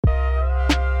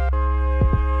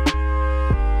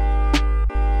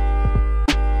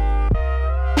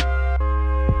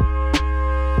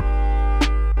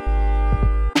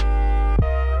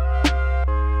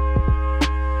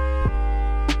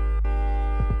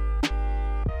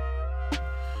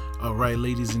All right,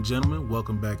 ladies and gentlemen,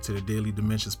 welcome back to the Daily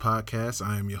Dimensions podcast.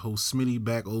 I am your host, Smitty,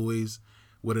 back always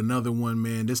with another one,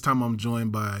 man. This time I'm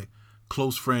joined by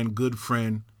close friend, good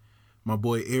friend, my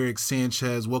boy Eric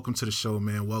Sanchez. Welcome to the show,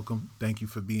 man. Welcome. Thank you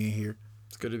for being here.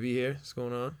 It's good to be here. What's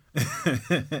going on?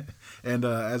 And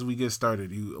as we get started,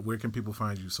 where can people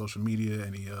find you? Social media,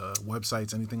 any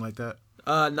websites, anything like that?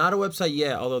 Not a website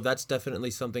yet, although that's definitely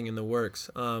something in the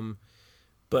works.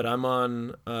 But I'm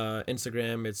on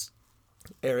Instagram. It's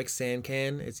Eric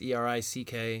Sancan. It's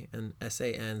ERICK and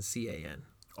SANCAN.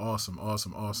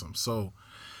 Awesome. So,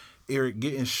 Eric,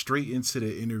 getting straight into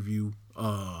the interview,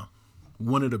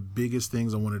 one of the biggest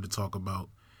things I wanted to talk about,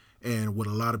 and what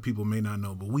a lot of people may not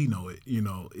know, but we know it,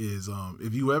 is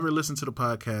if you ever listen to the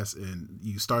podcast and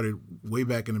you started way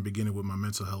back in the beginning with my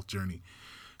mental health journey,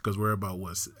 because we're about,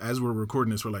 as we're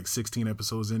recording this, we're like 16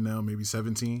 episodes in now, maybe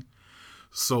 17.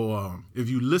 So if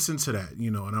you listen to that,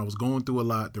 and I was going through a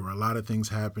lot, there were a lot of things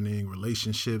happening,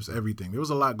 relationships, everything. There was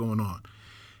a lot going on.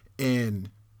 And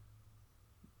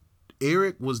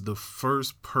Eric was the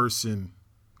first person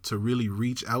to really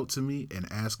reach out to me and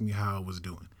ask me how I was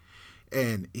doing.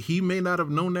 And he may not have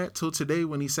known that till today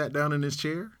when he sat down in his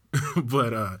chair.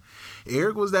 But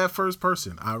Eric was that first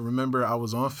person. I remember I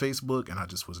was on Facebook and I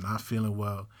just was not feeling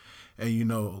well.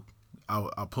 And,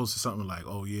 I posted something like,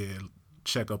 oh, yeah,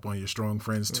 check up on your strong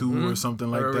friends too, or something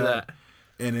like that.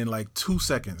 And in like 2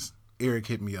 seconds, Eric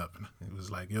hit me up and it was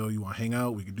like, yo, you want to hang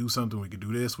out? We could do something. We could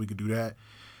do this. We could do that.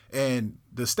 And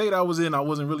the state I was in, I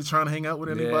wasn't really trying to hang out with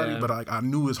anybody, but I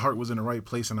knew his heart was in the right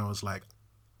place. And I was like,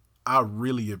 I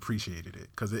really appreciated it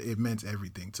because it meant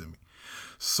everything to me.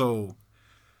 So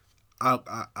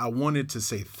I wanted to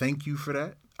say thank you for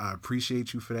that. I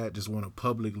appreciate you for that. Just want to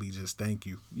publicly just thank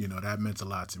you. That meant a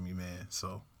lot to me, man.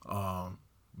 So,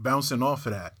 bouncing off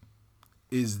of that,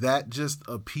 is that just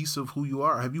a piece of who you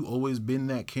are? Have you always been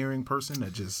that caring person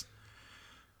that just,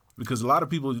 because a lot of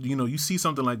people, you see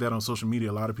something like that on social media,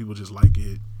 a lot of people just like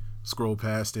it, scroll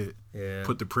past it,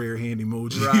 put the prayer hand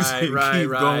emojis and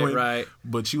keep going. Right.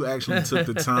 But you actually took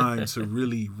the time to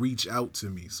really reach out to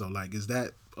me. So like, is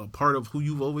that a part of who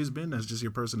you've always been? That's just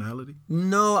your personality?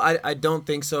 No, I don't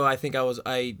think so. I think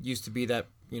I used to be that,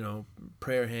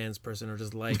 prayer hands person or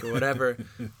just like or whatever.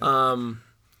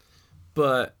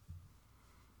 But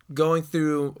going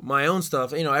through my own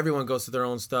stuff, everyone goes through their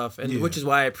own stuff, and which is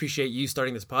why I appreciate you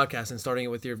starting this podcast and starting it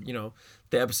with your,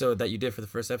 the episode that you did for the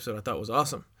first episode. I thought was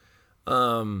awesome.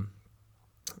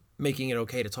 Making it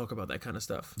okay to talk about that kind of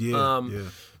stuff.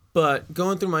 But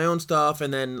going through my own stuff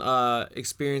and then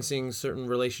experiencing certain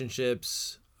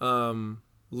relationships,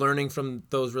 learning from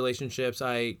those relationships,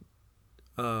 I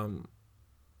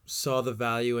saw the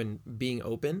value in being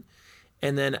open.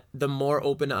 And then the more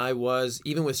open I was,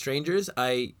 even with strangers,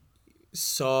 I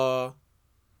saw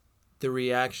the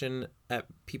reaction at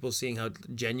people seeing how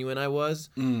genuine I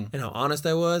was and how honest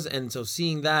I was. And so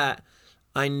seeing that,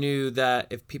 I knew that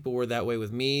if people were that way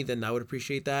with me, then I would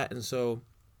appreciate that. And so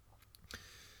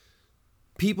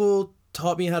people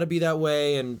taught me how to be that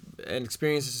way, and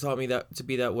experiences taught me that to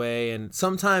be that way. And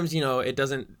sometimes, it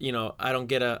doesn't, I don't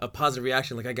get a positive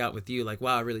reaction like I got with you, like,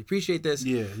 wow, I really appreciate this.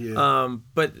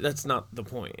 But that's not the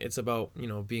point. It's about,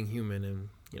 being human and,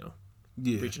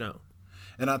 reaching out.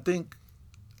 And I think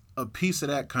a piece of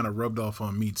that kind of rubbed off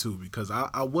on me too, because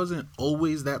I wasn't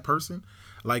always that person.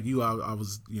 Like you, I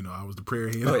was the prayer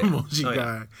hand emoji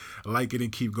guy, like it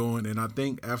and keep going. And I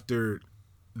think after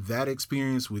that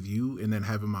experience with you and then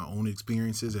having my own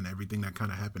experiences and everything that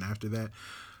kind of happened after that,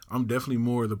 I'm definitely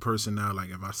more the person now. Like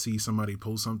if I see somebody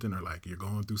post something or like you're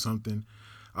going through something,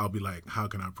 I'll be like, how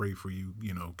can I pray for you?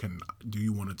 Do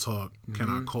you want to talk? Can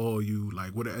I call you?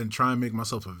 Like what? And try and make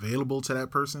myself available to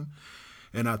that person.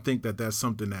 And I think that that's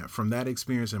something that from that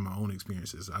experience and my own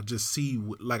experiences, I just see,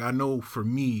 like, I know for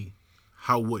me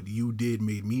how what you did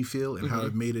made me feel and how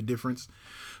it made a difference.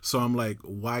 So I'm like,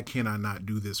 why can't I not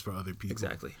do this for other people?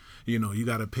 Exactly. You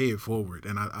got to pay it forward.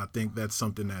 And I think that's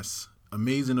something that's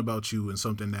amazing about you and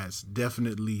something that's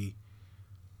definitely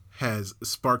has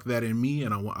sparked that in me.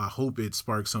 And I hope it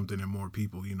sparks something in more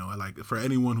people. Like for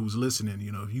anyone who's listening,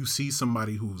 if you see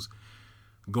somebody who's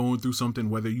going through something,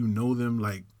 whether you know them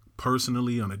like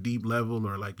personally on a deep level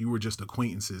or like you were just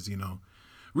acquaintances,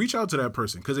 reach out to that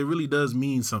person because it really does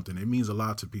mean something. It means a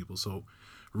lot to people. So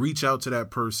reach out to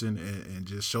that person and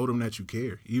just show them that you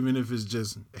care. Even if it's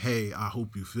just, hey, I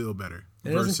hope you feel better.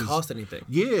 And it doesn't cost anything.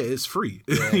 Yeah, it's free.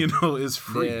 Yeah. It's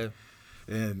free. Yeah.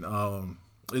 And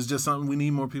it's just something we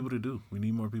need more people to do. We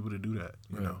need more people to do that,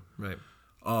 you know. Right.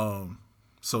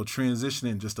 So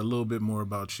transitioning just a little bit more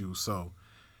about you. So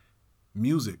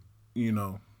music,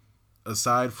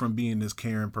 aside from being this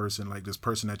caring person, like this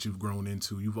person that you've grown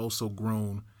into, you've also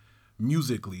grown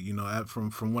musically, you know,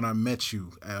 from when I met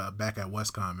you back at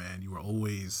Westcon, man, you were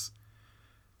always.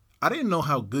 I didn't know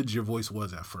how good your voice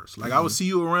was at first. Like, I would see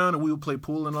you around and we would play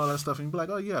pool and all that stuff, and you'd be like,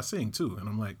 "Oh yeah, I sing too," and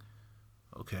I'm like,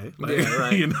 "Okay," like, Yeah,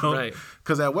 right, you know, right.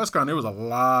 because at Westcon there was a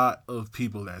lot of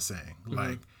people that sang.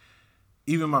 Like,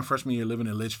 even my freshman year living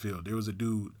in Litchfield, there was a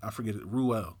dude, I forget it,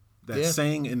 Ruel, that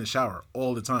sang in the shower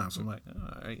all the time. So I'm like,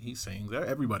 all right, he sings.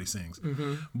 Everybody sings,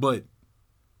 but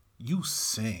you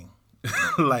sing.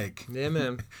 Like, Yeah,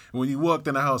 man. when you walked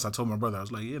in the house, I told my brother, I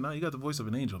was like, yeah, no, you got the voice of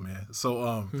an angel, man.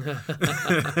 So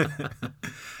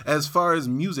as far as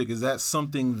music, is that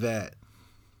something that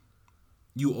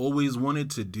you always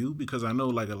wanted to do? Because I know,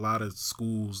 like, a lot of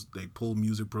schools, they pull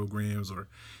music programs, or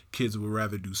kids would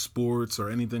rather do sports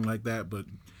or anything like that, but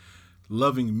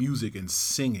loving music and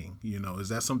singing, you know, is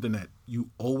that something that you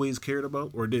always cared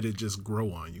about, or did it just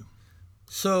grow on you?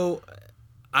 So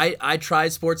I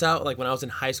tried sports out, like when I was in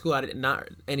high school. I did not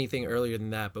anything earlier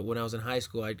than that, but when I was in high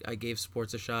school, I gave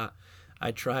sports a shot.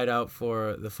 I tried out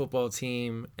for the football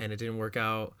team, and it didn't work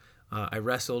out. I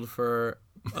wrestled for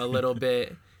a little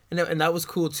bit, and that was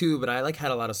cool too. But I like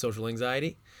had a lot of social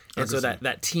anxiety, and so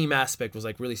that team aspect was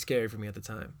like really scary for me at the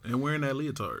time. And wearing that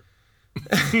leotard.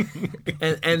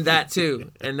 and that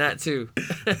too.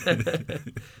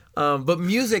 But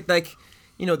music, like,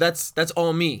 you know, that's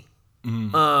all me.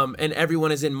 And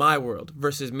everyone is in my world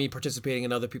versus me participating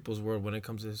in other people's world when it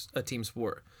comes to a team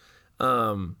sport.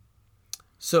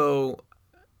 So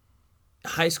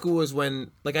high school is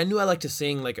when, like, I knew I liked to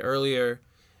sing, like, earlier,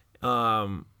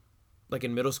 like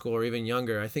in middle school or even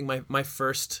younger. I think my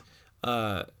first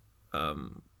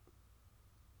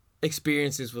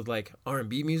experiences with, like,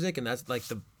 R&B music, and that's like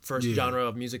the first genre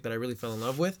of music that I really fell in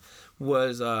love with,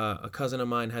 was a cousin of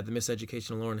mine had the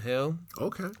Miseducation of Lauryn Hill.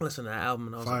 Okay. I listened to that album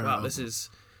and I was Fire like, wow, album. this is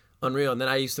unreal. And then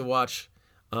I used to watch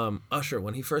Usher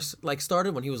when he first, like,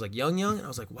 started, when he was, like, young, and I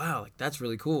was like, wow, like, that's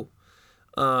really cool.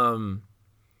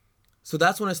 So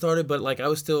that's when I started, but, like, I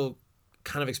was still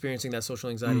kind of experiencing that social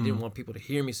anxiety. Didn't want people to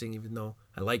hear me sing, even though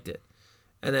I liked it.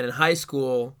 And then in high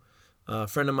school, a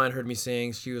friend of mine heard me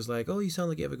sing. She was like, oh, you sound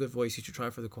like you have a good voice. You should try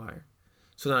for the choir.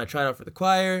 So then I tried out for the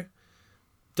choir.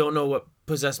 Don't know what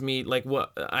possessed me. Like,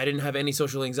 what, I didn't have any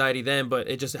social anxiety then, but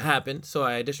it just happened. So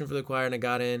I auditioned for the choir and I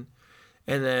got in.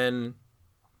 And then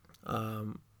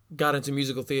got into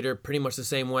musical theater pretty much the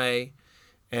same way.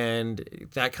 And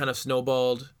that kind of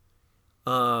snowballed.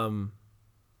 And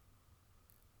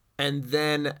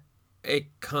then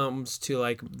it comes to,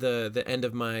 like, the end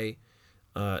of my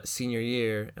senior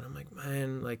year, and I'm like,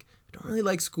 man, like, I don't really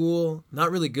like school,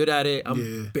 not really good at it.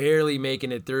 I'm barely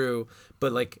making it through,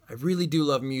 but, like, I really do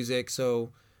love music,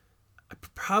 so I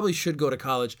probably should go to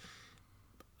college.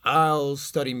 I'll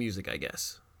study music, I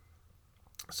guess.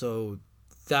 So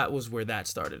that was where that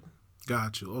started.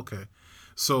 Got you. Okay.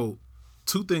 So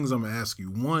 2 things I'm going to ask you.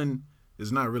 One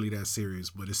is not really that serious,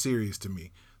 but it's serious to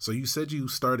me. So you said you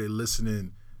started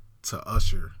listening to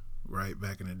Usher, right,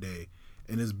 back in the day.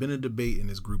 And there's been a debate in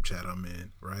this group chat I'm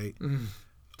in, right?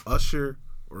 Usher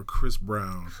or Chris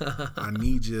Brown? I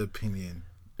need your opinion.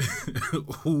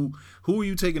 Who are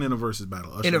you taking in a versus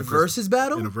battle? Usher in a versus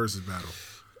battle? In a versus battle.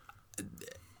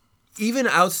 Even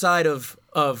outside of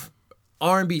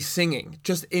R&B singing,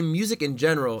 just in music in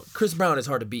general, Chris Brown is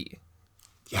hard to beat.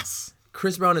 Yes.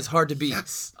 Chris Brown is hard to beat.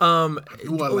 Yes.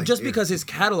 Just because his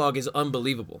catalog is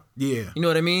unbelievable. Yeah. You know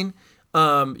what I mean?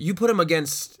 You put him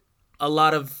against a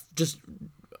lot of just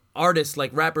artists,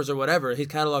 like rappers or whatever, his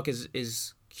catalog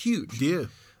is huge. Yeah.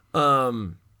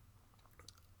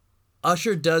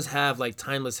 Usher does have, like,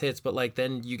 timeless hits, but, like,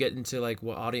 then you get into, like,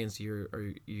 what audience you're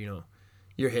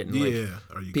hitting. Yeah.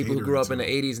 Like, people who grew up in the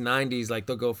 80s, 90s, like,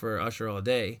 they'll go for Usher all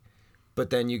day.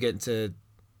 But then you get into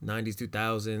 90s,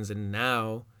 2000s, and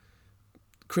now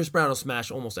Chris Brown will smash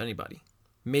almost anybody.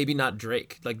 Maybe not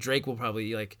Drake. Like, Drake will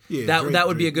probably, like, that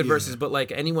would be a good versus, but,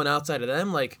 like, anyone outside of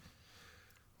them, like,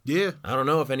 yeah, I don't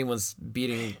know if anyone's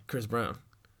beating Chris Brown.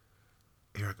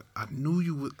 Eric, I knew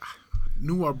you would. I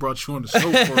knew I brought you on the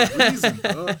show for a reason,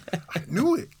 dog. I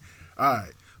knew it. All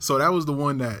right. So that was the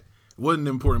one that wasn't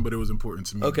important, but it was important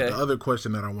to me. Okay. The other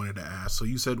question that I wanted to ask. So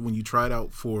you said when you tried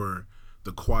out for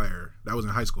the choir, that was in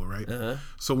high school, right? Uh-huh.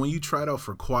 So when you tried out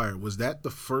for choir, was that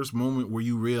the first moment where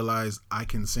you realized I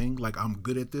can sing? Like, I'm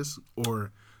good at this?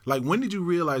 Or, like, when did you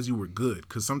realize you were good?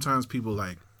 Because sometimes people,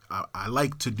 like, I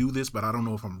like to do this, but I don't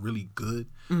know if I'm really good.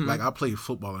 Mm-hmm. Like, I played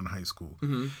football in high school.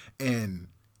 Mm-hmm. And,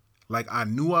 like, I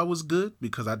knew I was good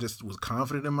because I just was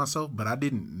confident in myself, but I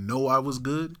didn't know I was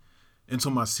good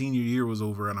until my senior year was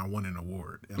over and I won an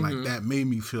award. And, like, that made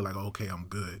me feel like, okay, I'm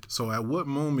good. So at what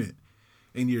moment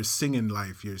in your singing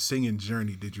life, your singing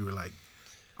journey, did you were like,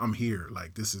 I'm here.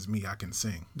 Like, this is me. I can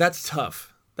sing. That's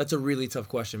tough. That's a really tough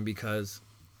question because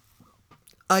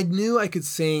I knew I could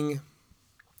sing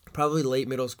probably late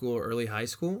middle school or early high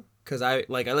school because I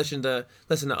listened to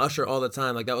Usher all the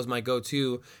time. Like that was my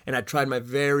go-to, and I tried my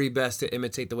very best to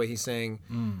imitate the way he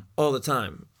sang all the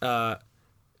time.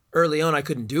 Early on, I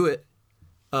couldn't do it,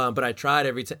 but I tried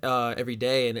every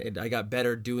day, and I got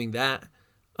better doing that.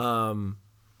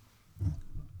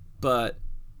 But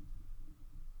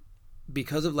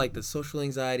because of like the social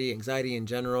anxiety in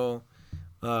general,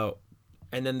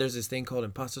 and then there's this thing called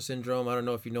imposter syndrome. I don't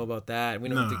know if you know about that. We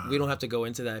don't have to go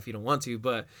into that if you don't want to,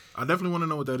 but I definitely want to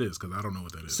know what that is because I don't know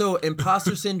what that is. So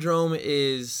imposter syndrome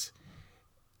it's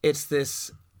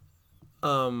this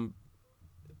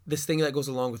this thing that goes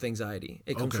along with anxiety.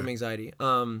 It comes from anxiety.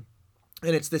 And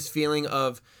it's this feeling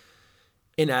of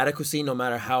inadequacy no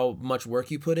matter how much work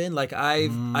you put in. Like I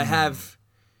have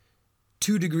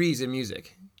 2 degrees in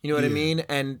music. You know what I mean?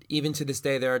 And even to this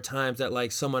day there are times that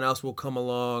like someone else will come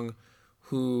along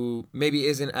who maybe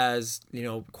isn't as,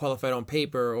 qualified on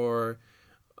paper or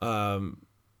but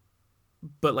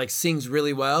like sings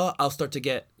really well. I'll start to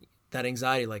get that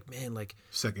anxiety like, man, like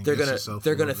they're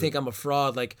gonna think I'm a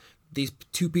fraud. Like these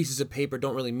 2 pieces of paper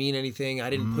don't really mean anything. I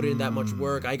didn't put in that much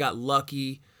work. I got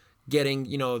lucky getting,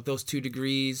 those 2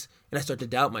 degrees, and I start to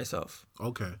doubt myself.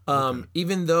 Okay.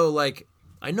 Even though like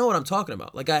I know what I'm talking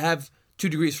about. Like I have 2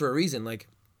 degrees for a reason. Like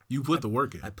you put the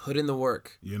work in. I put in the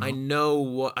work. I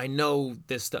know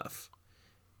this stuff.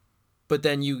 But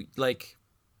then you like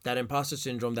that imposter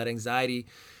syndrome, that anxiety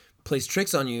plays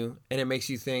tricks on you, and it makes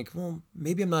you think, well,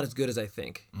 maybe I'm not as good as I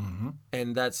think. Mm-hmm.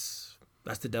 And that's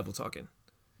the devil talking.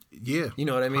 Yeah. You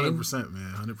know what I mean? 100%,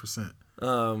 man.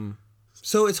 100%.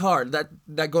 So it's hard.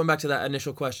 That going back to that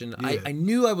initial question, I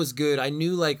knew I was good. I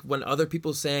knew like when other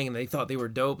people sang and they thought they were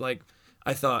dope, like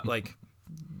I thought like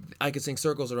I could sing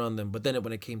circles around them. But then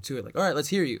when it came to it, like, all right, let's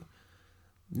hear you.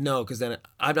 No, because then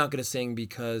I'm not going to sing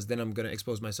because then I'm going to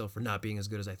expose myself for not being as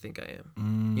good as I think I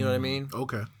am. You know what I mean?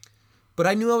 Okay. But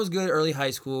I knew I was good early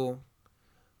high school.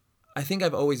 I think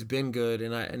I've always been good,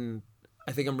 and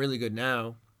I think I'm really good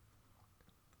now.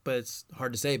 But it's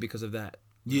hard to say because of that.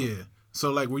 Yeah.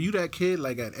 So, like, were you that kid,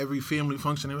 like, at every family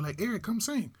function, they were like, Eric, come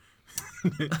sing?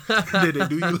 Did they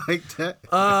do you like that?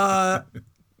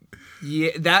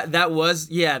 Yeah, that was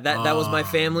my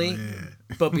family. Man.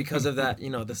 But because of that,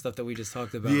 the stuff that we just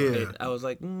talked about, I was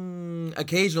like,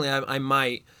 occasionally I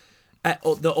might.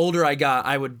 The older I got,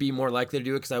 I would be more likely to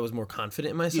do it because I was more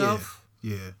confident in myself.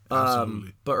 Yeah,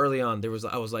 absolutely. But early on,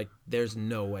 I was like, there's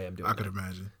no way I'm doing that. I could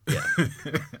imagine. Yeah.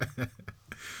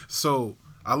 So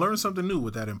I learned something new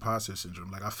with that imposter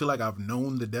syndrome. Like I feel like I've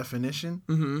known the definition,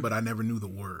 but I never knew the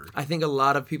word. I think a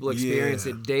lot of people experience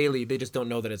it daily. They just don't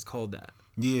know that it's called that.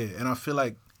 Yeah, and I feel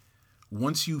like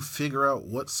once you figure out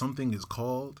what something is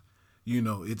called,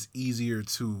 it's easier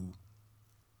to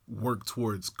work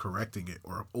towards correcting it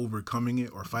or overcoming it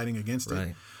or fighting against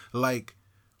it. Like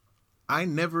I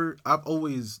never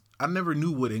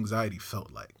knew what anxiety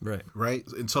felt like. Right?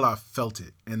 Until I felt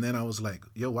it. And then I was like,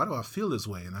 yo, why do I feel this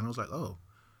way? And then I was like, oh,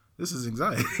 this is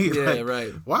anxiety. Yeah,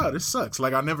 right. Wow, this sucks.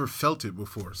 Like I never felt it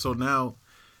before. So now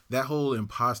that whole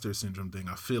imposter syndrome thing,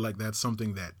 I feel like that's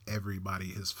something that everybody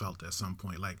has felt at some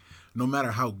point. Like no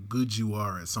matter how good you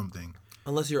are at something.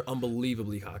 Unless you're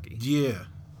unbelievably cocky. Yeah.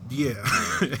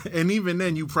 And even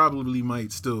then you probably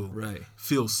might still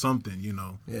feel something,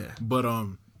 Yeah. But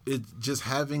it's just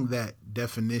having that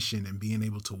definition and being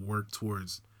able to work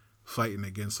towards fighting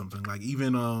against something. Like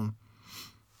even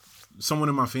someone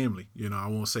in my family, I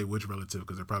won't say which relative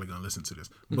because they're probably going to listen to this,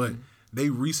 but they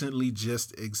recently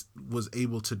just was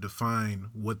able to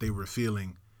define what they were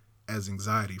feeling as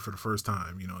anxiety for the first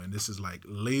time, and this is like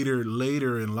later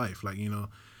in life, like,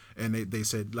 and they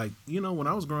said, like, when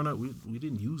I was growing up, we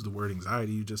didn't use the word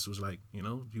anxiety. You just was like,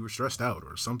 you were stressed out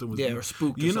or something was, or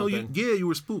spooked or something. You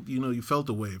were spooked, you felt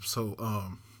a wave. So,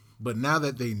 but now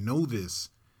that they know this,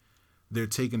 they're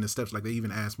taking the steps. Like they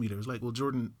even asked me, they was like, well,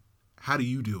 Jordan, how do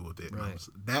you deal with it? Right.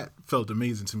 That felt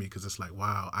amazing to me because it's like,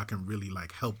 wow, I can really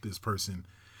like help this person,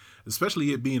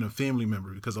 especially it being a family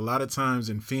member, because a lot of times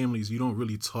in families, you don't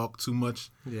really talk too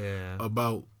much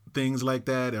about things like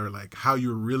that or like how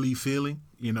you're really feeling.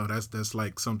 That's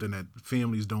like something that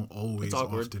families don't always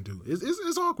often do.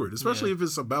 It's awkward, especially if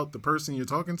it's about the person you're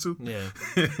talking to. Yeah.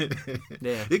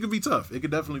 It could be tough. It could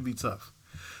definitely be tough.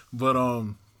 But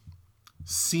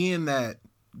seeing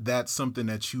that's something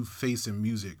that you face in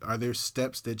music, are there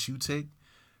steps that you take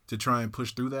to try and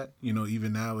push through that,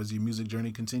 even now as your music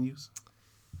journey continues?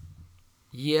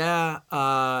 Yeah.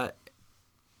 I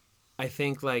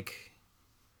think like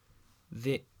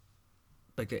the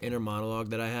inner monologue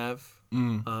that I have,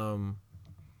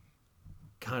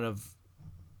 kind of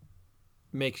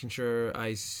making sure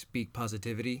I speak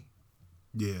positivity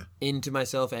into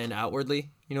myself and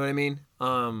outwardly. You know what I mean?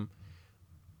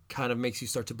 Kind of makes you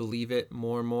start to believe it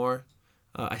more and more.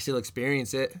 I still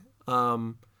experience it.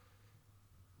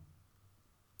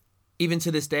 Even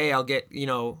to this day, I'll get,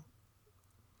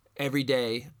 every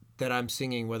day that I'm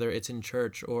singing, whether it's in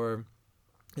church or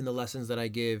in the lessons that I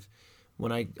give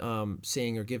when I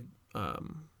sing or give,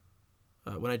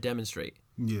 when I demonstrate.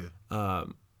 Yeah.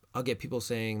 I'll get people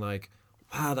saying like,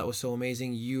 wow, that was so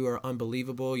amazing. You are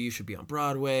unbelievable. You should be on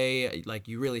Broadway. Like,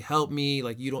 you really helped me.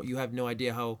 Like, you have no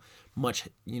idea how much,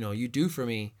 you do for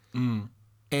me. Mm.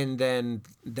 And then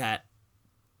that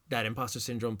imposter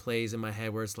syndrome plays in my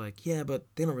head where it's like, yeah, but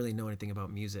they don't really know anything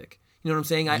about music. You know what I'm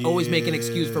saying? I always make an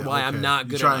excuse for why I'm not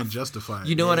good enough. You try and justify it.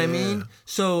 You know what I mean?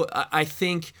 So I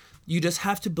think you just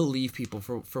have to believe people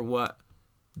for what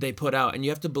they put out, and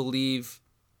you have to believe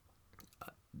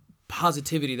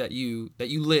positivity that you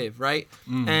live, right?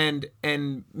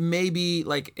 And maybe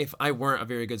like if I weren't a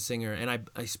very good singer and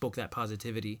I spoke that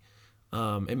positivity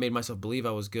and made myself believe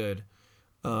I was good,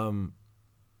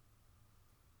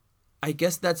 I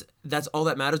guess that's all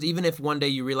that matters. Even if one day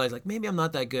you realize like maybe I'm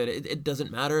not that good, it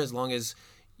doesn't matter as long as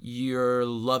you're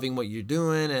loving what you're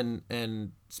doing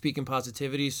and speaking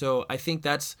positivity. So I think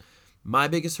that's my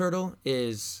biggest hurdle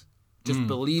is just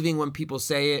believing when people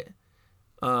say it,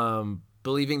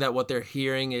 believing that what they're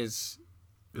hearing is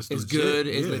good,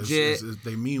 is legit.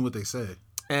 They mean what they say.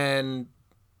 And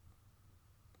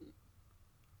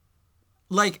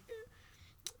like,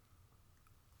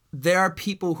 there are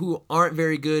people who aren't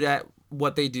very good at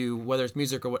what they do, whether it's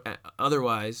music or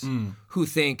otherwise, who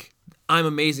think I'm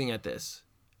amazing at this,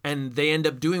 and they end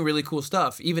up doing really cool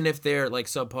stuff, even if they're like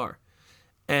subpar.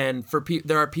 And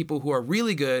there are people who are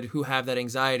really good who have that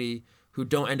anxiety, who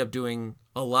don't end up doing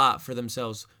a lot for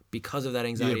themselves because of that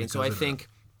anxiety. And so I think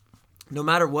no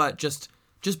matter what, just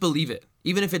believe it.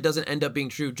 Even if it doesn't end up being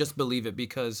true, just believe it,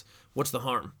 because what's the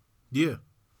harm? Yeah.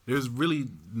 There's really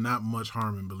not much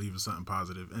harm in believing something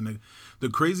positive. And the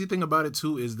crazy thing about it,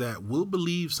 too, is that we'll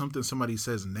believe something somebody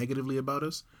says negatively about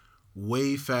us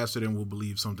way faster than we'll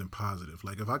believe something positive.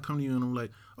 Like, if I come to you and I'm like,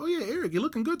 oh, yeah, Eric, you're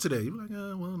looking good today. You're like,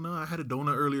 well, no, I had a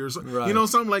donut earlier or something. Right.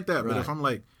 Something like that. Right. But if I'm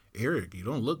like, Eric, you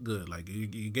don't look good. Like,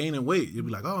 you're gaining weight. You'll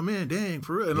be like, oh, man, dang,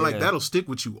 for real. And, like, that'll stick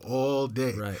with you all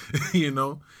day. Right.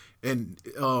 And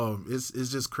it's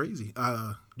just crazy.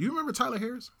 Do you remember Tyler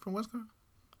Harris from Westcon?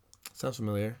 Sounds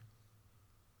familiar.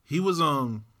 He was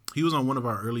on one of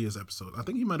our earliest episodes. I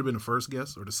think he might have been the first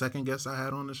guest or the second guest I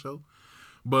had on the show.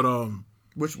 But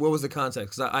what was the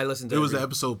context? Because I listened to it. It was the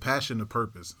episode Passion to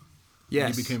Purpose.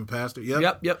 Yes. He became a pastor.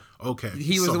 Yep. Okay.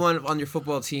 He was the one on your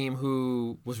football team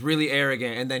who was really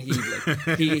arrogant, and then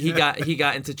he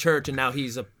got into church, and now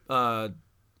he's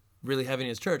really heavy in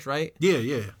his church, right?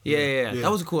 Yeah.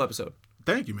 That was a cool episode.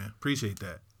 Thank you, man. Appreciate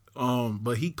that.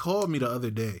 But he called me the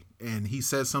other day, and he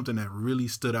said something that really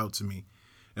stood out to me,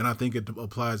 and I think it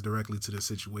applies directly to this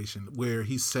situation, where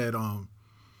he said,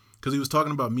 because he was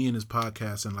talking about me and his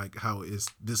podcast and like how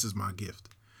this is my gift,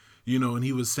 and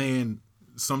he was saying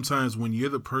sometimes when you're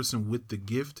the person with the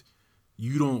gift,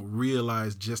 you don't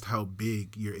realize just how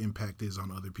big your impact is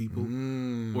on other people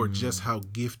or just how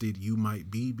gifted you might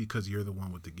be because you're the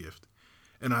one with the gift.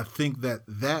 And I think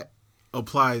that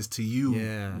applies to you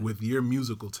with your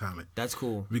musical talent. That's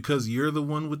cool. Because you're the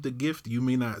one with the gift, you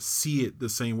may not see it the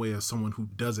same way as someone who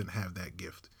doesn't have that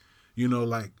gift.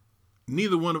 Like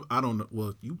neither one of, I don't know,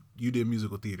 well, you did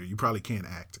musical theater. You probably can't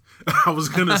act. I was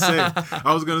going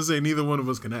to say neither one of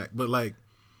us can act, but like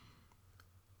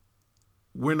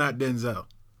we're not Denzel.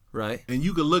 Right. And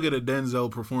you could look at a Denzel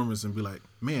performance and be like,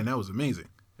 man, that was amazing.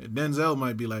 And Denzel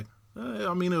might be like, it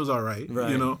was all right,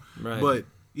 Right. But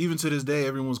even to this day,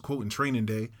 everyone's quoting Training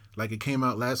Day like it came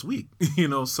out last week,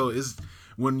 So it's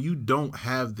when you don't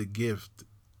have the gift,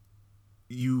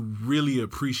 you really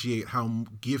appreciate how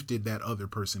gifted that other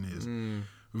person is.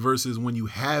 Versus when you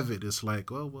have it, it's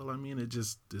like, oh, well,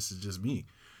 this is just me.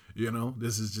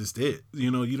 This is just it.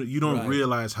 You don't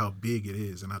realize how big it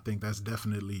is. And I think that's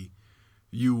definitely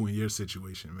you in your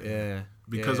situation, man. Yeah.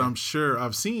 Because I'm sure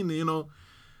I've seen,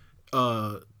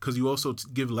 because you also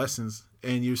give lessons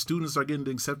and your students are getting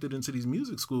accepted into these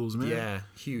music schools, man. Yeah,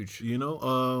 huge.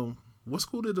 What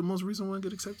school did the most recent one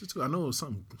get accepted to? I know it was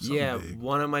something big.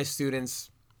 One of my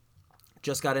students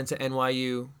just got into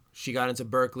NYU. She got into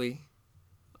Berkeley.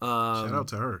 Shout out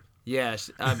to her. Yeah,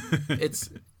 it's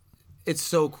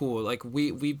so cool. Like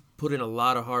we put in a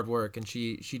lot of hard work, and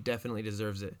she definitely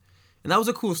deserves it. And that was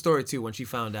a cool story too when she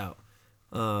found out,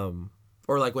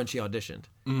 or like when she auditioned.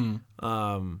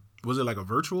 Was it like a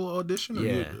virtual audition? Or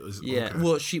Yeah, yeah. Okay.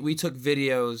 Well, we took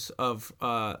videos of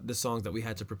the songs that we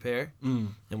had to prepare,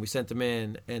 and we sent them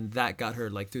in, and that got her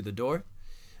like through the door.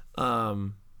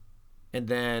 And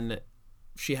then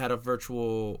she had a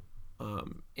virtual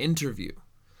interview,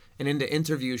 and in the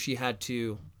interview she had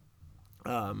to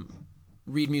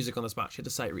read music on the spot. She had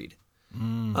to sight read,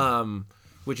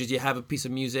 which is you have a piece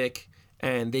of music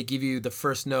and they give you the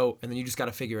first note, and then you just got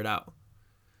to figure it out.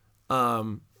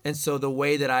 And so the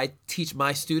way that I teach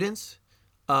my students,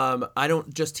 I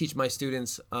don't just teach my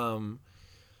students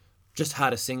just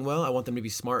how to sing well. I want them to be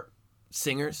smart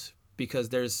singers, because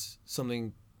there's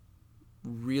something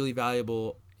really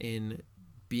valuable in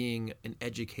being an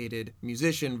educated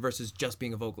musician versus just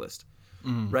being a vocalist,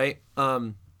 right?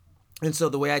 And so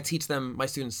the way I teach them, my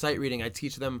students, sight reading, I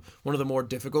teach them one of the more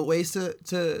difficult ways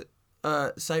to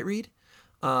sight read.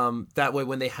 That way,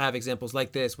 when they have examples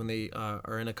like this, when they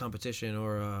are in a competition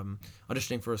or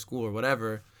auditioning for a school or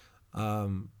whatever,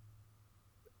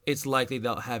 it's likely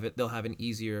they'll have an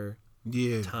easier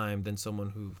time than someone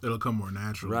who... It'll come more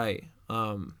natural. Right.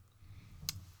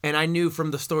 And I knew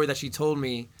from the story that she told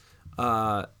me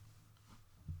that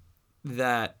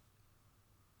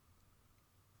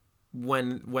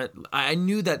when I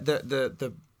knew that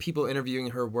the people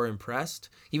interviewing her were impressed,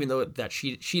 even though that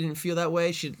she didn't feel that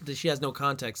way. She has no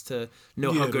context to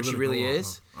know how good she really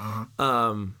is.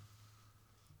 And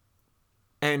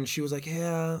she was like,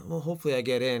 yeah, well, hopefully I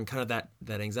get in, kind of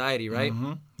that anxiety, right?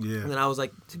 Yeah. And then I was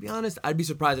like, to be honest, I'd be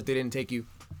surprised if they didn't take you,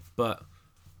 but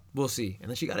we'll see. And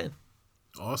then she got in.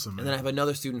 Awesome, man. And then I have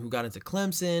another student who got into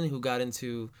Clemson, who got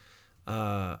into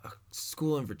a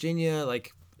school in Virginia.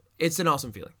 Like, it's an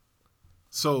awesome feeling.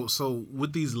 So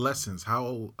with these lessons,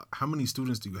 how many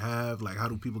students do you have? Like, how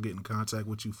do people get in contact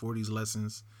with you for these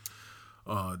lessons?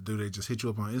 Do they just hit you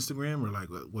up on Instagram, or like,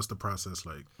 what's the process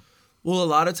like? Well, a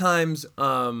lot of times,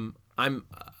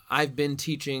 I've been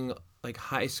teaching like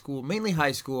high school, mainly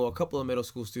high school, a couple of middle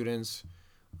school students,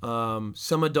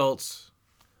 some adults.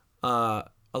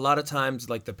 A lot of times,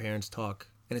 like, the parents talk,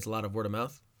 and it's a lot of word of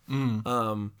mouth.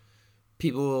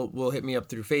 People will hit me up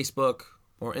through Facebook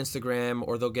or Instagram,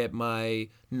 or they'll get my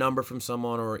number from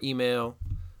someone or email.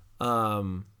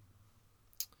 And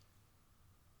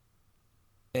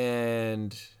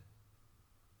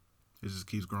it just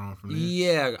keeps growing from there.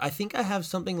 Yeah, I think I have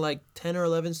something like 10 or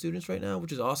 11 students right now,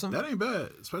 which is awesome. That ain't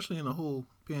bad, especially in the whole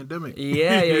pandemic.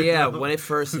 Yeah. When it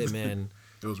first hit, man.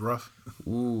 It was rough.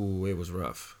 Ooh, it was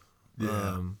rough.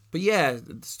 Yeah. But yeah,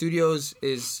 the studios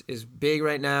is big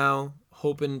right now,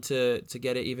 hoping to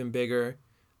get it even bigger.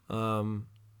 And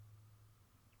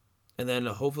then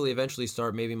hopefully eventually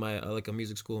start maybe my like a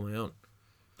music school of my own.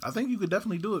 I think you could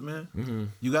definitely do it,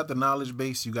 man. You got the knowledge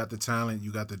base, you got the talent,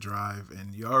 you got the drive,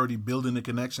 and you're already building the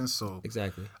connections. So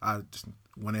exactly,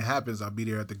 when it happens, I'll be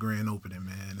there at the grand opening,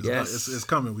 man. It's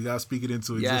coming. We gotta speak it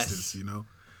into existence, you know.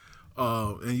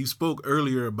 And you spoke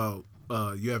earlier about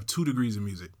you have 2 degrees in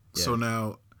music. Yeah. So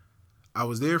now, I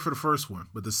was there for the first one,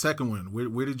 but the second one,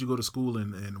 where did you go to school,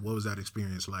 and what was that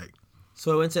experience like?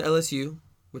 So I went to LSU,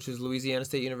 which is Louisiana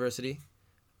State University,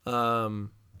 and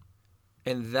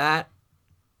that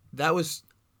was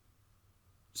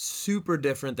super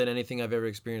different than anything I've ever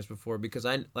experienced before, because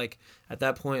I, like, at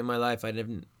that point in my life, I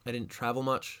didn't travel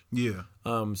much. Yeah.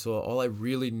 So all I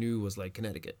really knew was like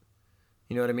Connecticut.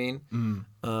 You know what I mean?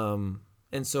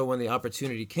 And so when the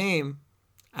opportunity came,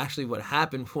 actually what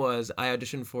happened was I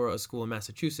auditioned for a school in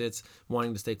Massachusetts,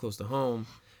 wanting to stay close to home,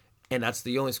 and that's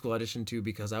the only school I auditioned to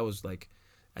because I was, like,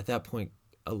 at that point,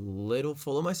 a little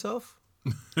full of myself.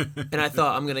 And I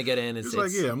thought, I'm going to get in. It's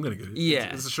like, yeah, I'm going to get it.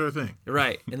 Yeah. It's a sure thing.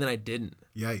 Right. And then I didn't.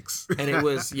 Yikes. And it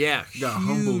was, yeah, you got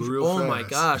humbled real fast. Oh my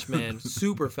gosh, man.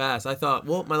 Super fast. I thought,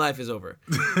 well, my life is over.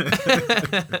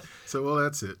 So, well,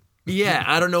 that's it. Yeah.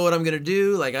 I don't know what I'm going to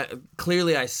do. Like,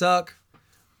 clearly I suck.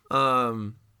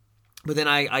 But then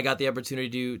I got the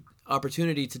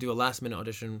opportunity to do a last minute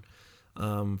audition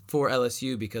for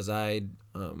LSU because I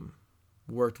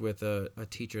worked with a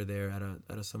teacher there at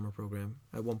a summer program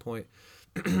at one point,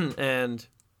 and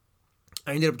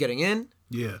I ended up getting in.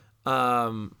 Yeah.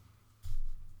 And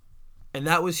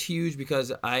that was huge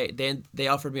because they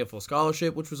offered me a full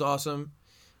scholarship, which was awesome.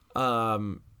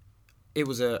 It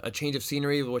was a change of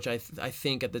scenery, which I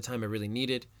think at the time I really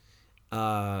needed.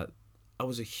 I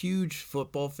was a huge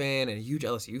football fan and a huge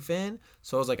LSU fan,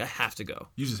 so I was like, I have to go.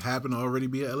 You just happen to already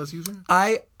be an LSU fan?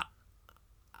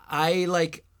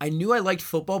 I knew I liked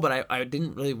football, but I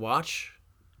didn't really watch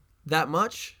that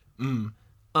much.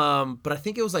 But I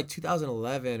think it was like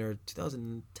 2011 or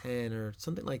 2010 or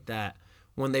something like that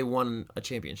when they won a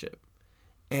championship.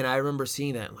 And I remember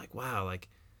seeing that and like, wow, like,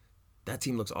 that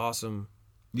team looks awesome.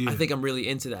 Yeah. I think I'm really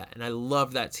into that, and I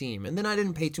love that team. And then I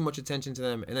didn't pay too much attention to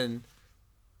them. And then,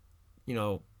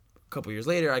 a couple years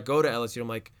later, I go to LSU. I'm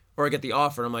like, or I get the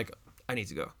offer. And I'm like, I need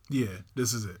to go. Yeah,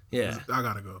 this is it. Yeah. I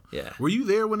gotta go. Yeah. Were you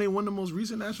there when they won the most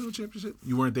recent national championship?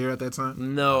 You weren't there at that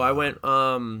time? No, I went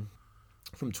from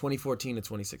 2014 to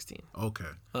 2016. Okay.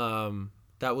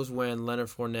 That was when Leonard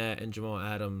Fournette and Jamal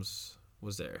Adams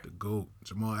was there. The GOAT.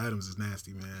 Jamal Adams is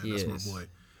nasty, man. That's my boy.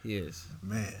 He is.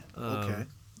 Man. Okay.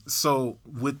 So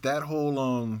with that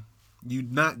whole you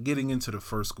not getting into the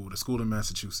first school, the school in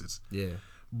Massachusetts. Yeah.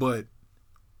 But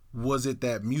was it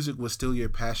that music was still your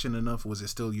passion enough? Was it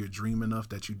still your dream enough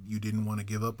that you didn't want to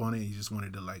give up on it? You just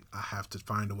wanted to I have to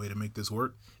find a way to make this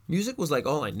work? Music was like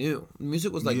all I knew.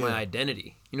 Music was like my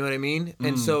identity. You know what I mean?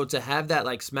 And so to have that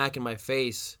like smack in my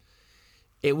face,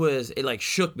 it like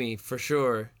shook me for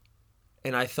sure.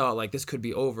 And I thought like this could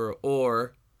be over,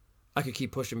 or I could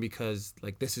keep pushing because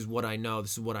like this is what I know,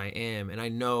 this is what I am. And I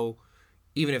know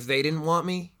even if they didn't want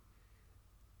me,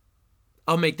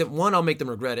 I'll make them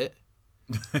regret it.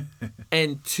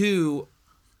 And two,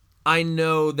 I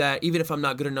know that even if I'm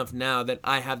not good enough now, that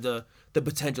I have the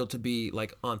potential to be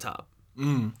like on top.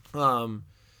 And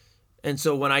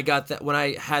so when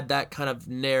I had that kind of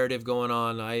narrative going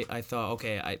on, I thought,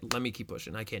 okay, let me keep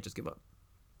pushing. I can't just give up.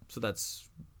 So that's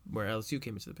where LSU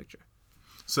came into the picture.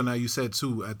 So now you said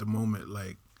too, at the moment,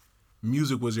 like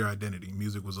music was your identity.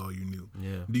 Music was all you knew.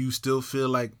 Yeah. Do you still feel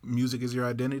like music is your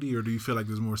identity, or do you feel like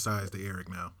there's more sides to Eric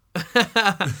now?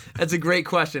 That's a great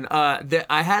question.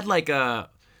 I had like I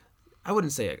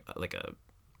wouldn't say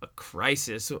a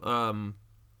crisis,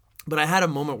 but I had a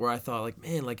moment where I thought like,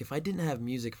 man, like if I didn't have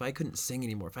music, if I couldn't sing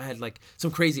anymore, if I had like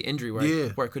some crazy injury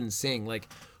where I couldn't sing, like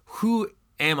who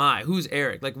am I? Who's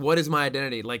Eric? Like what is my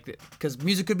identity? Like because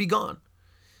music could be gone.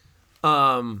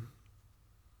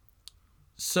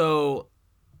 So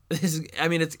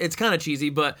it's kind of cheesy,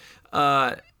 but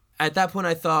at that point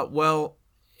I thought, well,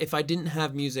 if I didn't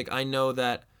have music, I know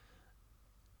that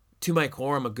to my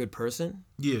core, I'm a good person.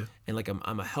 Yeah. And like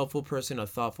I'm a helpful person, a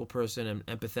thoughtful person, an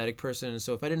empathetic person. And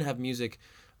so if I didn't have music,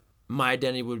 my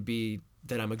identity would be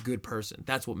that I'm a good person.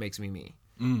 That's what makes me me.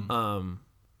 And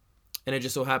it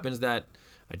just so happens that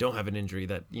I don't have an injury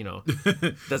that,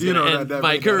 that's going to end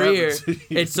my career.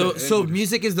 It's so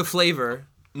music is the flavor,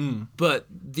 but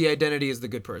the identity is the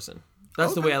good person.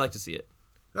 That's the way I like to see it.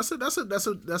 That's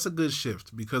a good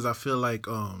shift, because I feel like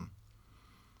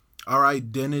our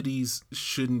identities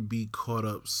shouldn't be caught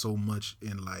up so much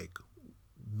in like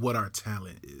what our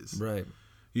talent is. Right.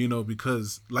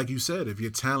 Because like you said, if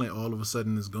your talent all of a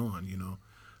sudden is gone,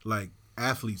 like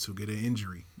athletes who get an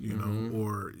injury,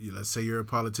 or let's say you're a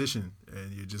politician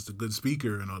and you're just a good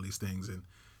speaker and all these things, and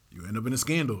you end up in a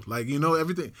scandal. Like,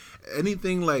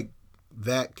 anything like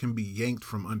that can be yanked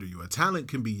from under you. A talent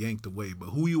can be yanked away, but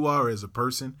who you are as a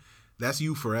person, that's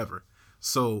you forever.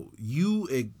 So you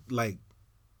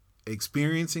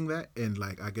experiencing that, and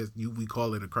like I guess we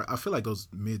call it a crisis. I feel like those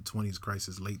mid-20s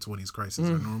crisis, late 20s crisis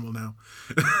are normal now.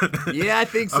 Yeah, I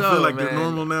think so. I feel like they're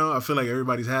normal now. I feel like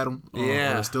everybody's had them.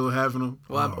 Or still having them.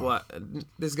 Well,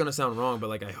 this is gonna sound wrong, but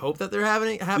like I hope that they're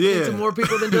happening to more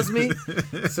people than just me,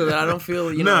 so that I don't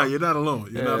feel Nah, you're not alone.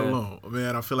 You're not alone,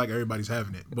 man. I feel like everybody's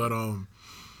having it, but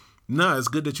it's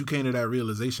good that you came to that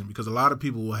realization, because a lot of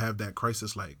people will have that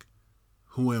crisis, like,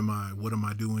 who am I? What am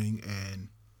I doing? And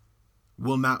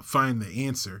will not find the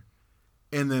answer.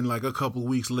 And then like a couple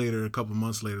weeks later, a couple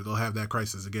months later, they'll have that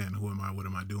crisis again. Who am I? What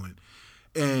am I doing?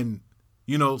 And,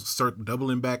 start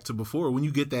doubling back to before. When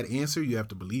you get that answer, you have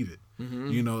to believe it.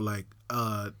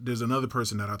 There's another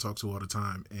person that I talk to all the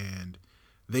time, and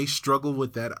they struggle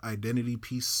with that identity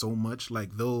piece so much.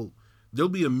 Like there'll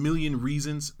be a million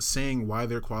reasons saying why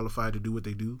they're qualified to do what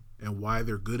they do and why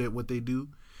they're good at what they do,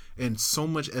 and so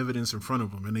much evidence in front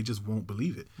of them, and they just won't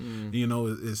believe it.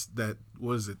 It's that,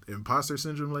 what is it, imposter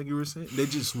syndrome, like you were saying? They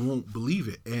just won't believe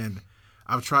it. And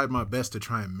I've tried my best to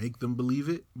try and make them believe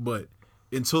it, but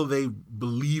until they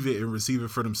believe it and receive it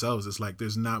for themselves, it's like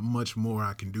there's not much more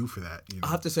I can do for that. I'll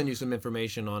have to send you some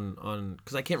information on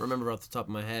because I can't remember off the top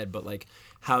of my head, but like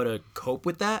how to cope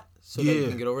with that so that you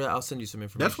can get over that. I'll send you some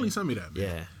information. Definitely send me that, man.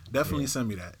 Yeah. Definitely send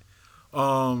me that.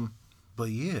 But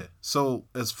yeah, so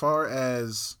as far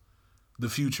as the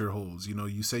future holds,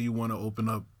 you say you want to open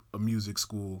up a music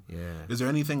school. Yeah. Is there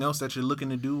anything else that you're looking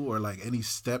to do, or like any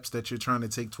steps that you're trying to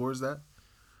take towards that?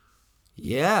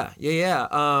 Yeah.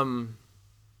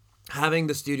 Having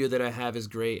the studio that I have is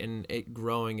great, and it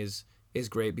growing is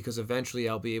great, because eventually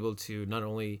I'll be able to not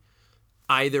only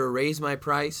either raise my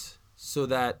price so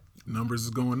that numbers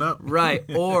is going up, right,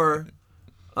 or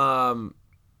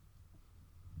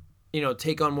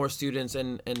take on more students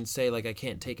and say like I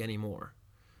can't take any more.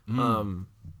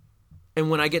 And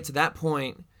when I get to that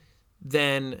point,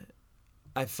 then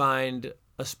I find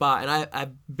a spot, and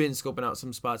I've been scoping out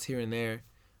some spots here and there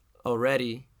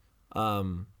already.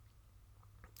 And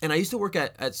I used to work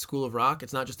at School of Rock.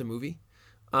 It's not just a movie.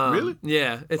 Really?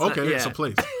 Yeah. It's Okay, not, yeah. it's a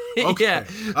place. Okay. Yeah.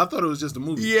 I thought it was just a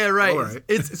movie. Yeah, right. All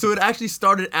right. So it actually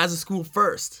started as a school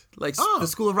first. Like Oh. the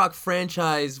School of Rock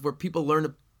franchise where people learn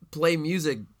to play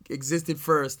music existed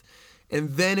first. And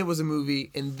then it was a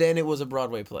movie, and then it was a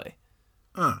Broadway play.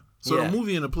 So Yeah. the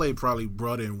movie and the play probably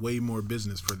brought in way more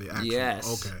business for the actor.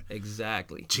 Yes. Okay.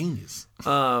 Exactly. Genius.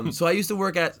 So I used to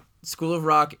work at School of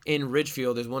Rock in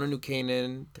Ridgefield. There's one in New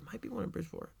Canaan. There might be one in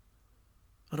Bridgeport.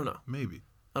 I don't know. Maybe.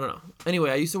 I don't know.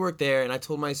 Anyway, I used to work there, and I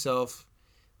told myself,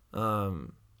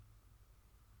 I'm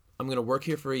going to work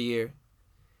here for a year,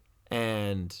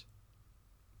 and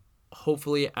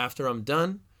hopefully after I'm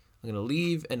done, I'm going to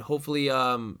leave, and hopefully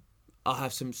I'll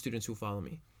have some students who follow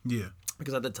me. Yeah.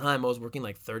 Because at the time, I was working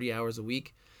like 30 hours a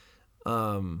week.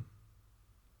 And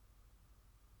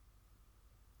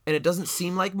it doesn't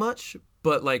seem like much,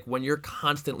 but like when you're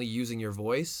constantly using your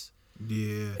voice,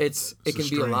 Yeah. it can be a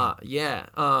strain. lot. Yeah.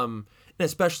 And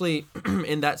especially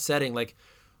in that setting, like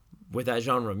with that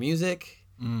genre of music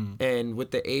and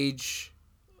with the age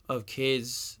of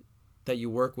kids that you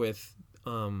work with,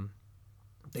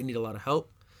 they need a lot of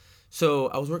help. So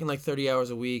I was working like 30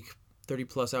 hours a week, 30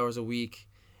 plus hours a week.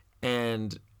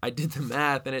 And I did the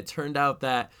math, and it turned out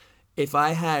that if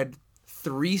I had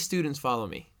 3 students follow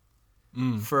me,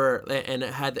 and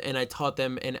I taught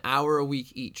them an hour a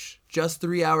week each, just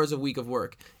 3 hours a week of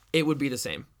work, it would be the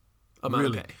same amount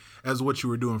Really? of pay. As what you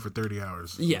were doing for 30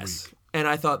 hours a Yes. week. And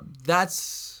I thought,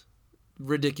 that's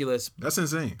ridiculous. That's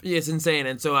insane. It's insane.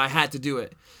 And so I had to do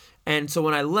it. And so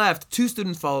when I left, 2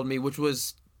 students followed me, which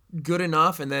was good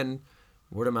enough. And then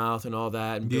word of mouth and all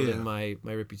that, and building Yeah. my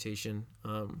reputation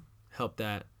helped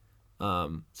that.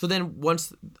 So then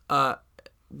once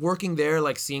working there,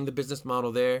 like seeing the business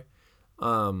model there,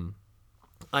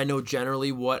 I know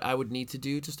generally what I would need to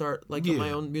do to start like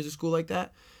my own music school like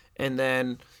that. And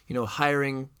then,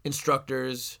 hiring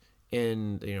instructors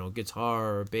in,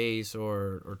 guitar or bass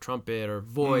or trumpet or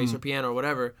voice or piano or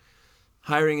whatever,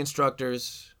 hiring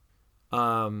instructors,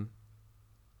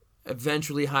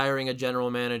 eventually hiring a general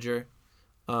manager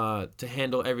to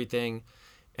handle everything,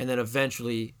 and then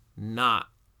eventually not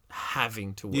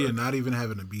having to work. Yeah, not even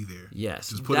having to be there. Yes.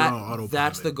 Just put it on autopilot.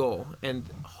 That's the goal. And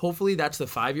hopefully that's the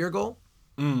 5-year goal.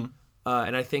 And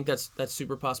I think that's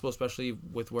super possible, especially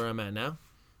with where I'm at now.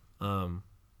 I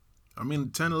mean,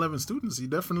 10, 11 students, you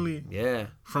definitely, Yeah.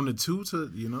 from the 2 to,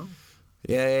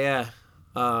 Yeah.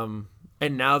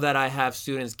 And now that I have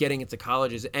students getting into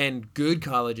colleges and good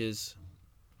colleges,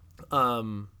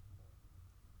 and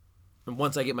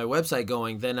once I get my website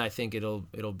going, then I think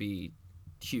it'll be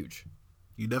huge.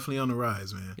 you're definitely on the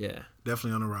rise, man. Yeah.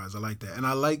 Definitely on the rise. I like that. And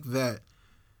I like that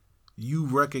you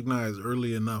recognize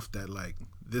early enough that, like,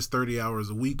 this 30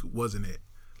 hours a week wasn't it.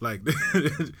 Like,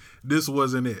 this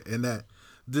wasn't it. And that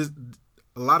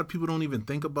a lot of people don't even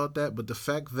think about that, but the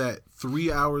fact that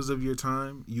 3 hours of your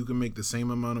time, you can make the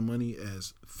same amount of money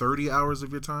as 30 hours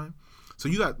of your time. So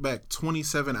you got back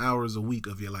 27 hours a week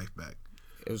of your life back.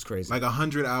 It was crazy. Like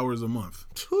 100 hours a month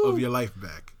of your life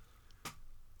back.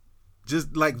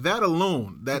 Just like that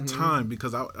alone, that time,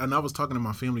 because I was talking to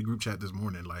my family group chat this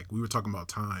morning, like we were talking about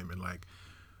time and like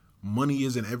money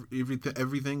isn't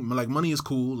everything. Like money is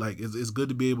cool. Like it's good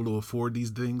to be able to afford these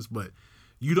things, but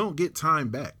you don't get time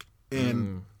back.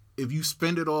 And if you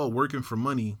spend it all working for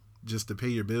money just to pay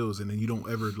your bills and then you don't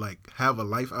ever like have a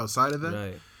life outside of that,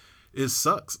 Right. it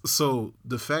sucks. So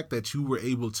the fact that you were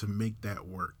able to make that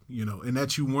work, and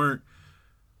that you weren't,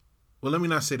 well, let me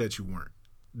not say that you weren't,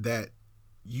 that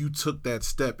you took that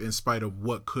step in spite of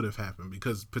what could have happened,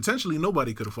 because potentially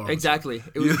nobody could have followed. Exactly.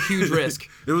 It was a huge risk.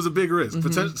 It was a big risk.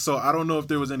 So I don't know if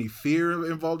there was any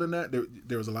fear involved in that.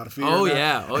 There was a lot of fear. Oh in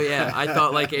that. yeah. I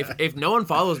thought like if no one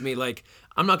follows me, like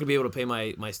I'm not gonna be able to pay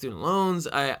my student loans.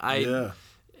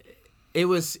 It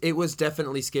was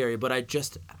definitely scary, but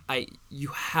you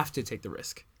have to take the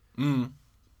risk.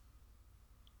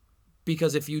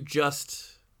 Because if you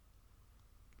just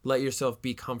let yourself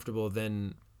be comfortable,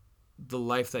 then the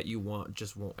life that you want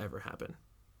just won't ever happen.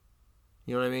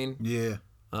 You know what I mean? Yeah.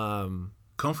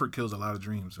 Comfort kills a lot of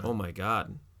dreams, man. Oh my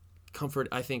God. Comfort,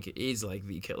 I think, is like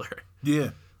the killer.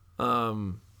 Yeah.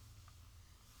 And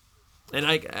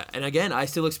again, I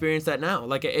still experience that now.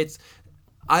 Like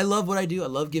I love what I do. I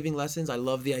love giving lessons. I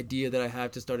love the idea that I have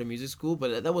to start a music school,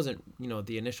 but that wasn't,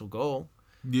 the initial goal.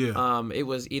 Yeah. It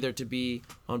was either to be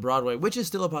on Broadway, which is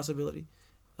still a possibility.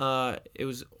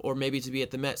 Or maybe to be at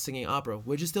the Met singing opera,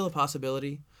 which is still a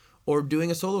possibility, or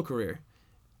doing a solo career.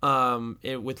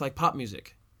 with like pop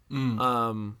music,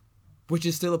 which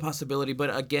is still a possibility.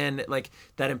 But again, like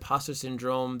that imposter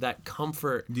syndrome, that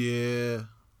comfort, Yeah.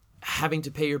 having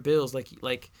to pay your bills,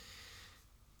 like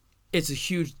it's a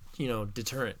huge,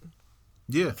 deterrent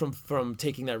Yeah. from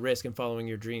taking that risk and following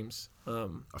your dreams. I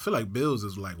feel like bills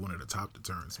is like one of the top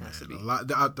deterrents, man. to be.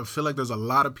 I feel like there's a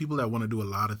lot of people that want to do a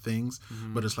lot of things,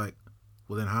 but it's like,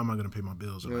 well, then how am I going to pay my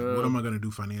bills? Or like, what am I going to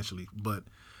do financially? But,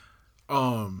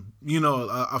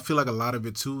 I feel like a lot of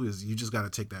it too is you just got to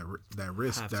take that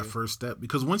risk, that first step,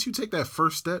 because once you take that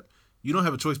first step, you don't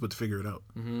have a choice but to figure it out.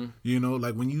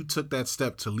 Like when you took that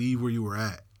step to leave where you were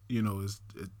at,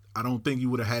 I don't think you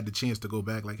would have had the chance to go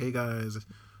back. Like, hey guys,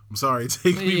 I'm sorry,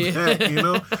 take me back,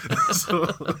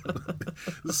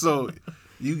 So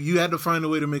you had to find a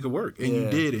way to make it work, and you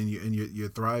did, and you're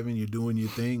thriving, you're doing your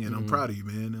thing, and I'm proud of you,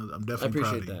 man. I'm definitely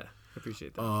proud of you. I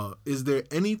appreciate that. Is there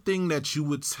anything that you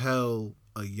would tell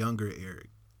a younger Eric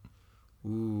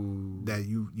that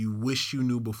you wish you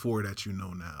knew before that you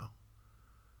know now?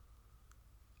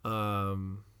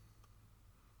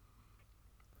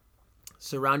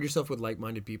 Surround yourself with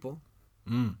like-minded people.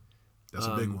 That's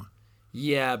a big one.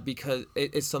 Yeah, because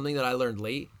it's something that I learned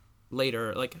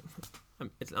later. Like,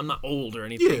 I'm not old or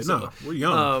anything. Yeah, no, we're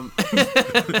young.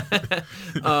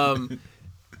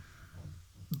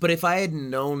 But if I had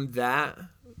known that,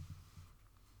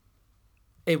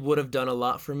 it would have done a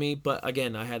lot for me. But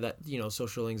again, I had that,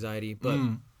 social anxiety. But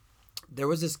there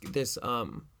was this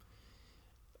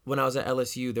when I was at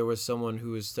LSU, there was someone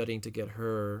who was studying to get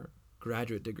her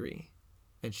graduate degree,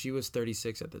 and she was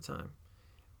 36 at the time,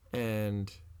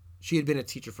 and she had been a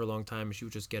teacher for a long time, and she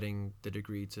was just getting the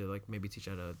degree to like maybe teach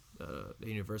at a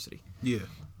university. Yeah.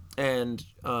 And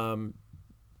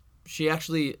she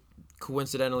actually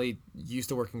coincidentally used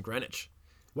to work in Greenwich.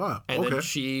 Wow. And okay. then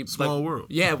she Small world.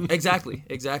 Yeah, exactly.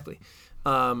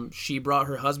 She brought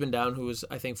her husband down, who was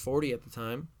I think 40 at the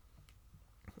time,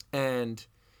 and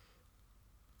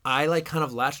I like kind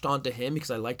of latched onto him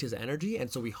because I liked his energy,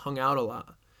 and so we hung out a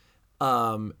lot.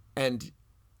 And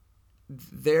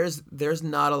there's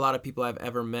not a lot of people I've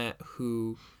ever met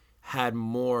who had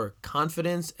more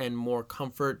confidence and more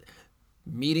comfort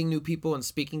meeting new people and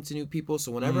speaking to new people.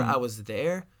 So whenever I was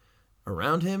there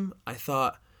around him, I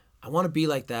thought, I want to be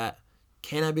like that.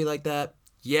 Can I be like that?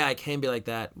 Yeah, I can be like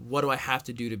that. What do I have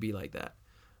to do to be like that?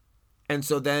 And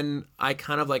so then I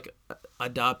kind of like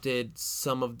adopted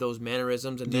some of those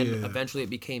mannerisms, and then eventually it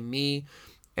became me.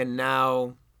 And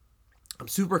now I'm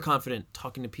super confident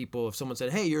talking to people. If someone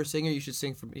said, hey, you're a singer, you should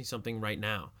sing for me something right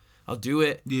now, I'll do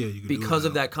it. Yeah, you can because do it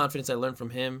of that confidence I learned from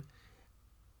him.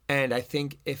 And I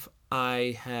think if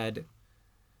I had,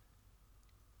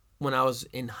 when I was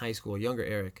in high school, younger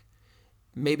Eric,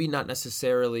 maybe not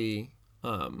necessarily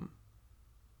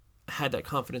had that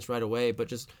confidence right away, but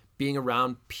just being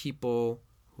around people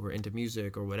who were into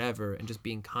music or whatever, and just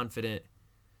being confident,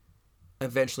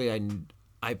 eventually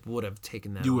I would have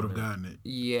taken that. You would have gotten it.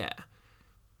 Yeah.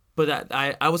 But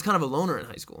I was kind of a loner in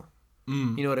high school.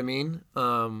 You know what I mean?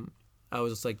 I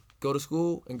was just like, go to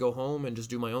school and go home and just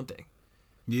do my own thing.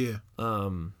 Yeah.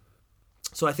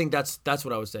 So I think that's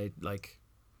what I would say. Like,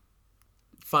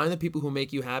 find the people who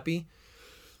make you happy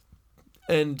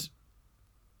and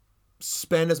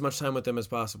spend as much time with them as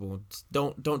possible.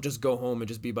 Don't just go home and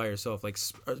just be by yourself. Like,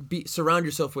 surround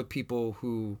yourself with people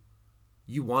who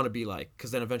you want to be like,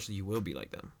 because then eventually you will be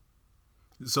like them.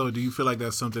 So do you feel like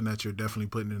that's something that you're definitely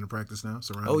putting into practice now?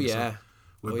 Surrounding yourself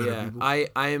with better people?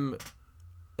 I'm,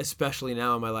 especially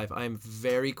now in my life, I'm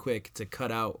very quick to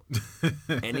cut out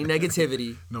any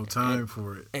negativity. No time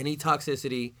for it. Any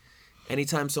toxicity.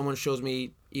 Anytime someone shows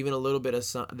me even a little bit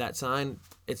of that sign,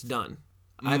 it's done.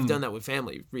 I've done that with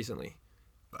family recently,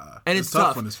 and it's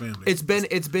tough when it's family. It's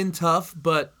been tough,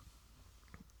 but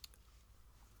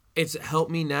it's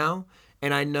helped me now,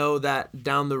 and I know that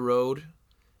down the road,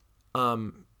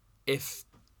 if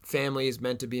family is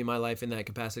meant to be in my life in that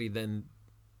capacity, then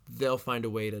they'll find a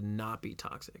way to not be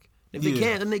toxic. If they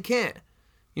can't, then they can't.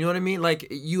 You know what I mean? Like,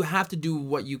 you have to do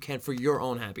what you can for your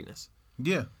own happiness.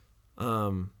 Yeah.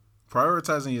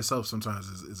 Prioritizing yourself sometimes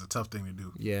is a tough thing to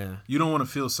do. Yeah. You don't want to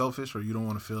feel selfish, or you don't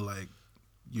want to feel like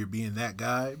you're being that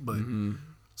guy, but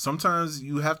sometimes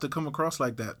you have to come across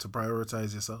like that to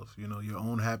prioritize yourself. Your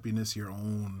own happiness, your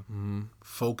own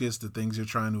focus, the things you're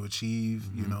trying to achieve,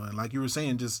 and like you were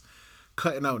saying, just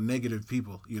cutting out negative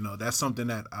people. That's something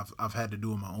that I've had to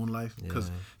do in my own life, because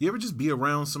you ever just be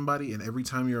around somebody and every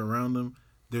time you're around them,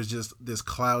 there's just this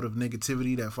cloud of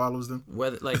negativity that follows them.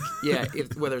 Whether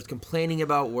it's complaining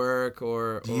about work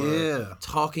or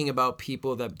talking about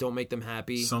people that don't make them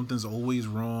happy. Something's always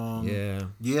wrong. Yeah.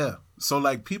 Yeah. So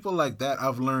like people like that,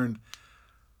 I've learned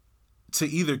to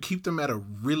either keep them at a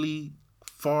really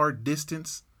far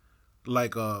distance,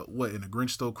 like what in A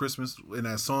Grinch Stole Christmas, in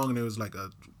that song, and there was like a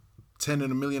 10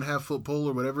 in a million half-foot pole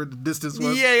or whatever the distance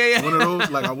was. Yeah. One of those,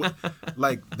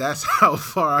 like that's how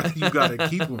far you gotta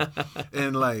keep them,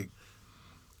 and like.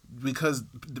 Because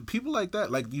the people like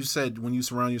that, like you said, when you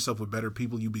surround yourself with better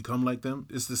people, you become like them.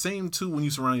 It's the same, too, when you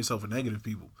surround yourself with negative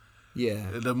people. Yeah.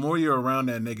 The more you're around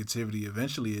that negativity,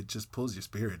 eventually it just pulls your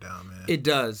spirit down, man. It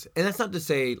does. And that's not to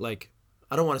say, like,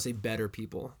 I don't want to say better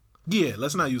people. Yeah,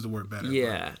 let's not use the word better.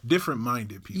 Yeah.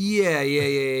 Different-minded people.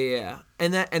 Yeah.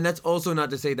 And that's also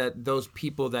not to say that those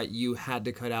people that you had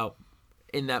to cut out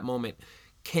in that moment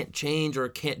can't change or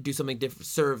can't do something different,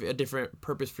 serve a different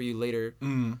purpose for you later.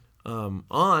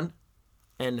 On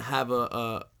and have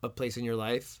a place in your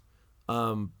life.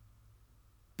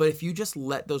 But if you just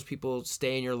let those people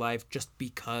stay in your life just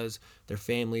because they're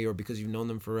family or because you've known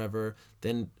them forever,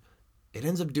 then it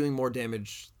ends up doing more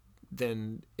damage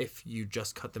than if you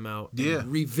just cut them out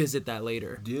and revisit that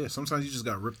later. Yeah, sometimes you just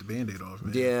got to rip the Band-Aid off,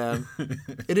 man. Yeah.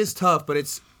 It is tough, but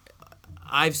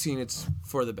I've seen it's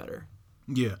for the better.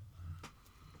 Yeah.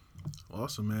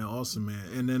 Awesome, man.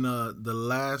 And then the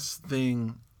last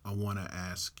thing I want to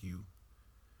ask you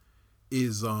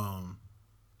is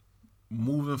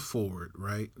moving forward,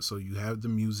 right? So you have the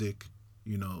music,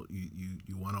 you know,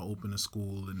 you want to open a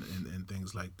school and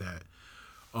things like that.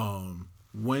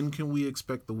 When can we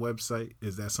expect the website?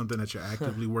 Is that something that you're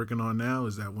actively working on now?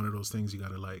 Is that one of those things you got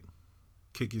to like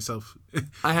kick yourself?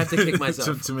 I have to kick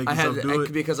myself to make yourself do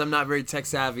it? Because I'm not very tech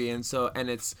savvy, and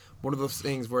it's one of those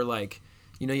things where like,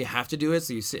 you know, you have to do it,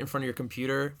 so you sit in front of your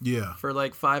computer for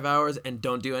like 5 hours and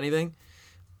don't do anything.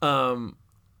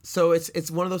 So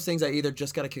it's one of those things I either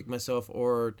just got to kick myself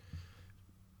or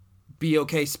be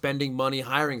okay spending money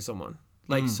hiring someone.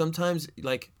 Like sometimes,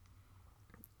 like,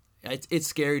 it's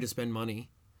scary to spend money,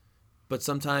 but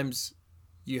sometimes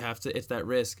you have to, it's that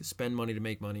risk, spend money to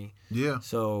make money. Yeah.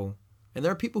 So, and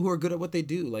there are people who are good at what they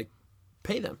do, like,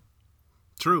 pay them.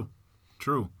 True.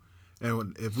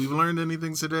 And if we've learned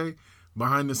anything today,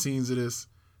 behind the scenes of this,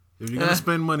 if you're going to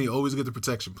spend money, always get the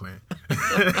protection plan.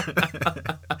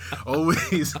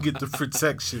 Always get the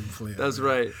protection plan. That's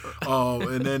right.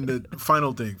 And then the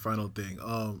final thing.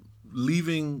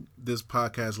 Leaving this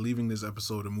podcast, leaving this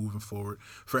episode and moving forward,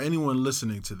 for anyone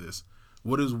listening to this,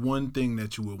 what is one thing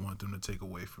that you would want them to take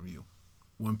away from you?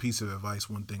 One piece of advice,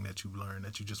 one thing that you've learned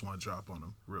that you just want to drop on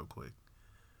them real quick.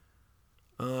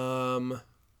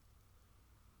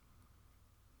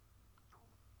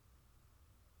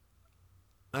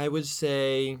 I would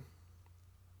say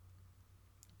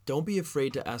don't be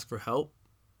afraid to ask for help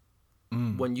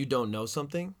when you don't know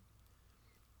something,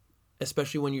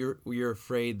 especially when you're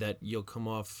afraid that you'll come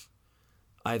off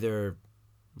either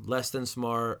less than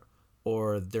smart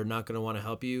or they're not going to want to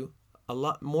help you. A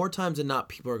lot more times than not,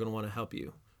 people are going to want to help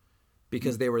you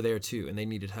because they were there too and they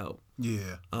needed help.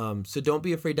 Yeah. So don't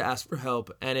be afraid to ask for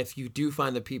help. And if you do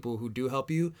find the people who do help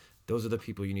you, those are the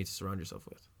people you need to surround yourself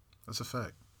with. That's a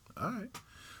fact. All right.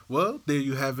 Well, there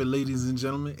you have it, ladies and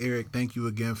gentlemen. Eric, thank you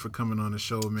again for coming on the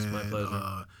show, man. It's my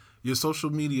pleasure. Your social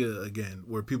media, again,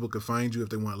 where people can find you if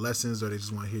they want lessons or they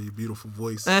just want to hear your beautiful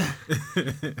voice. So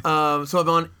I'm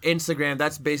on Instagram.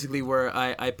 That's basically where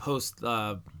I post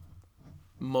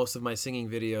most of my singing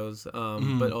videos.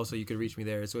 But also you can reach me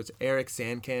there. So it's Eric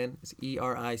Sancan. It's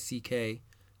EricSancan.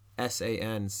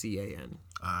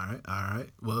 All right.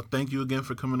 Well, thank you again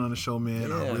for coming on the show, man.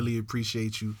 Yeah. I really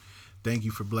appreciate you. Thank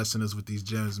you for blessing us with these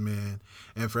gems, man.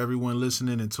 And for everyone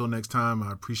listening, until next time,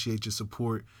 I appreciate your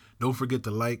support. Don't forget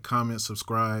to like, comment,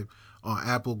 subscribe. On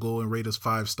Apple, go and rate us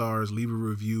 5 stars. Leave a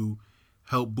review.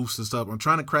 Help boost us up. I'm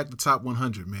trying to crack the top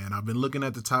 100, man. I've been looking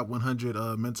at the top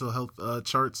 100 mental health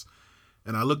charts,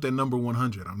 and I looked at number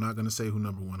 100. I'm not going to say who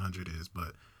number 100 is,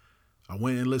 but I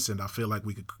went and listened. I feel like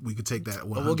we could take that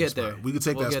 100 we'll get spot. there. We could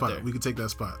take that spot. There. We could take that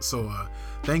spot. So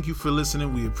thank you for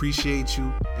listening. We appreciate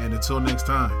you. And until next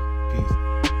time,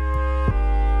 peace.